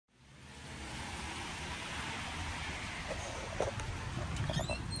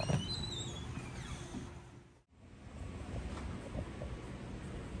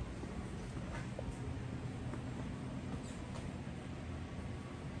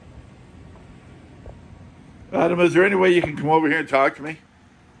Adam, is there any way you can come over here and talk to me?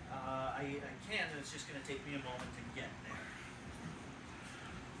 I can, and it's just going to take me a moment to get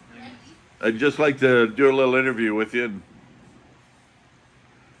there. I'd just like to do a little interview with you.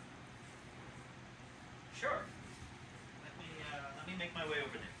 Sure. Let me make my way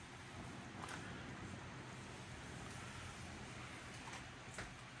over there.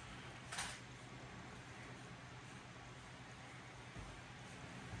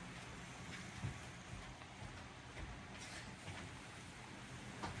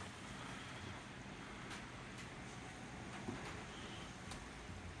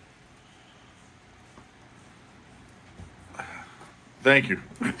 Thank you.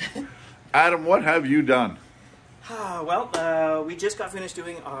 Adam, what have you done? Well, we just got finished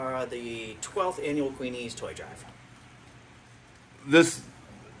doing the 12th annual Queenies toy drive.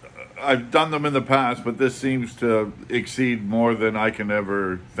 I've done them in the past, but this seems to exceed more than I can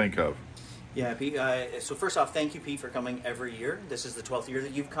ever think of. Yeah, Pete. So first off, thank you, Pete, for coming every year. This is the 12th year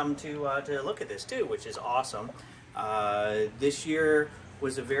that you've come to look at this too, which is awesome. This year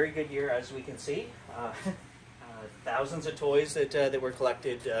was a very good year, as we can see. Thousands of toys that were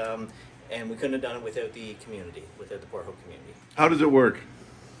collected, and we couldn't have done it without the community, without the Port Hope community. How does it work?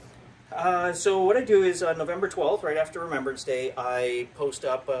 So what I do is on November 12th, right after Remembrance Day, I post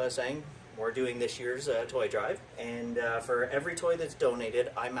up saying we're doing this year's toy drive, and for every toy that's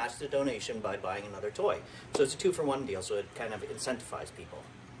donated, I match the donation by buying another toy. So it's a 2-for-1 deal, so it kind of incentivizes people.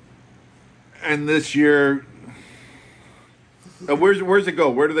 And this year, where's it go?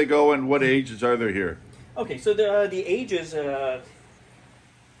 Where do they go, and what ages are there here? Okay, so the ages,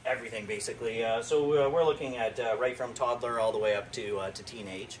 everything basically. So we're looking at right from toddler all the way up to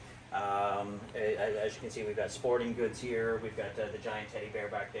teenage. As you can see, we've got sporting goods here. We've got the giant teddy bear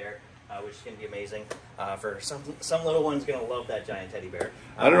back there, which is going to be amazing. For some little one's going to love that giant teddy bear.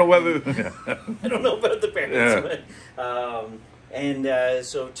 I don't know whether... I don't know about the parents. Yeah. But,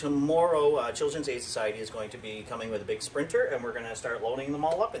 so tomorrow, Children's Aid Society is going to be coming with a big sprinter, and we're going to start loading them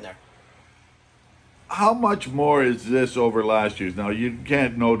all up in there. How much more is this over last year's? Now, you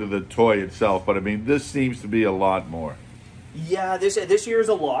can't know to the toy itself, but I mean, this seems to be a lot more. Yeah, this year is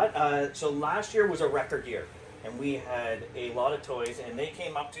a lot. So last year was a record year, and we had a lot of toys, and they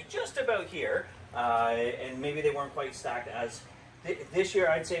came up to just about here, and maybe they weren't quite stacked as... This year,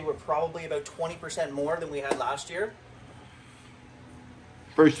 I'd say we're probably about 20% more than we had last year.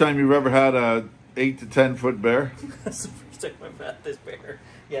 First time you've ever had a 8 to 10 foot bear? That's the first time I've had this bear.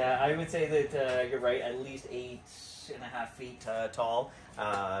 Yeah, I would say that you're right, at least 8.5 feet tall,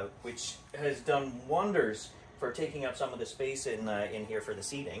 which has done wonders for taking up some of the space in here for the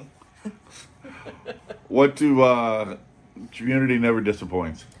seating. What do community never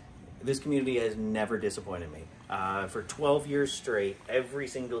disappoints? This community has never disappointed me. For 12 years straight, every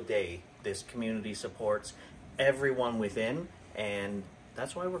single day, this community supports everyone within, and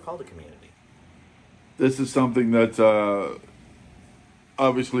that's why we're called a community. This is something that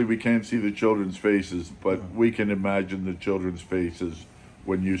obviously we can't see the children's faces, but we can imagine the children's faces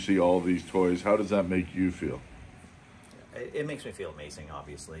when you see all these toys. How does that make you feel? It makes me feel amazing,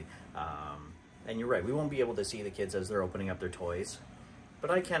 obviously. And you're right, we won't be able to see the kids as they're opening up their toys.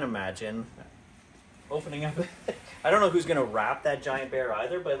 But I can't imagine opening up... I don't know who's going to wrap that giant bear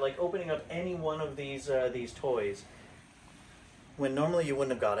either, but like opening up any one of these toys when normally you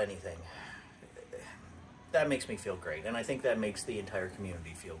wouldn't have got anything. That makes me feel great, and I think that makes the entire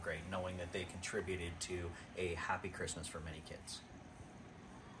community feel great, knowing that they contributed to a happy Christmas for many kids.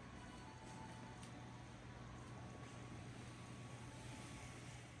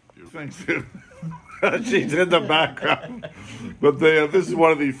 Thanks. She's in the background. But this is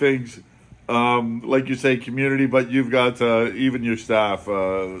one of these things, like you say, community, but you've got even your staff,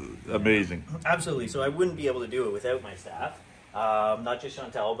 amazing. Absolutely. So I wouldn't be able to do it without my staff. Not just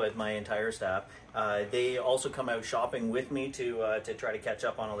Chantel, but my entire staff. They also come out shopping with me to try to catch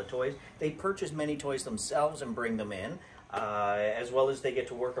up on all the toys. They purchase many toys themselves and bring them in, as well as they get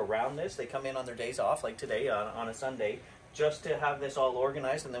to work around this. They come in on their days off, like today on a Sunday, just to have this all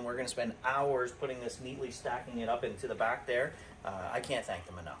organized, and then we're going to spend hours putting this neatly, stacking it up into the back there. I can't thank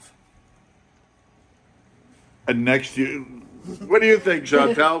them enough. And next year, what do you think,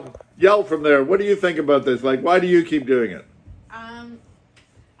 Chantal? Yell from there. What do you think about this? Like, why do you keep doing it?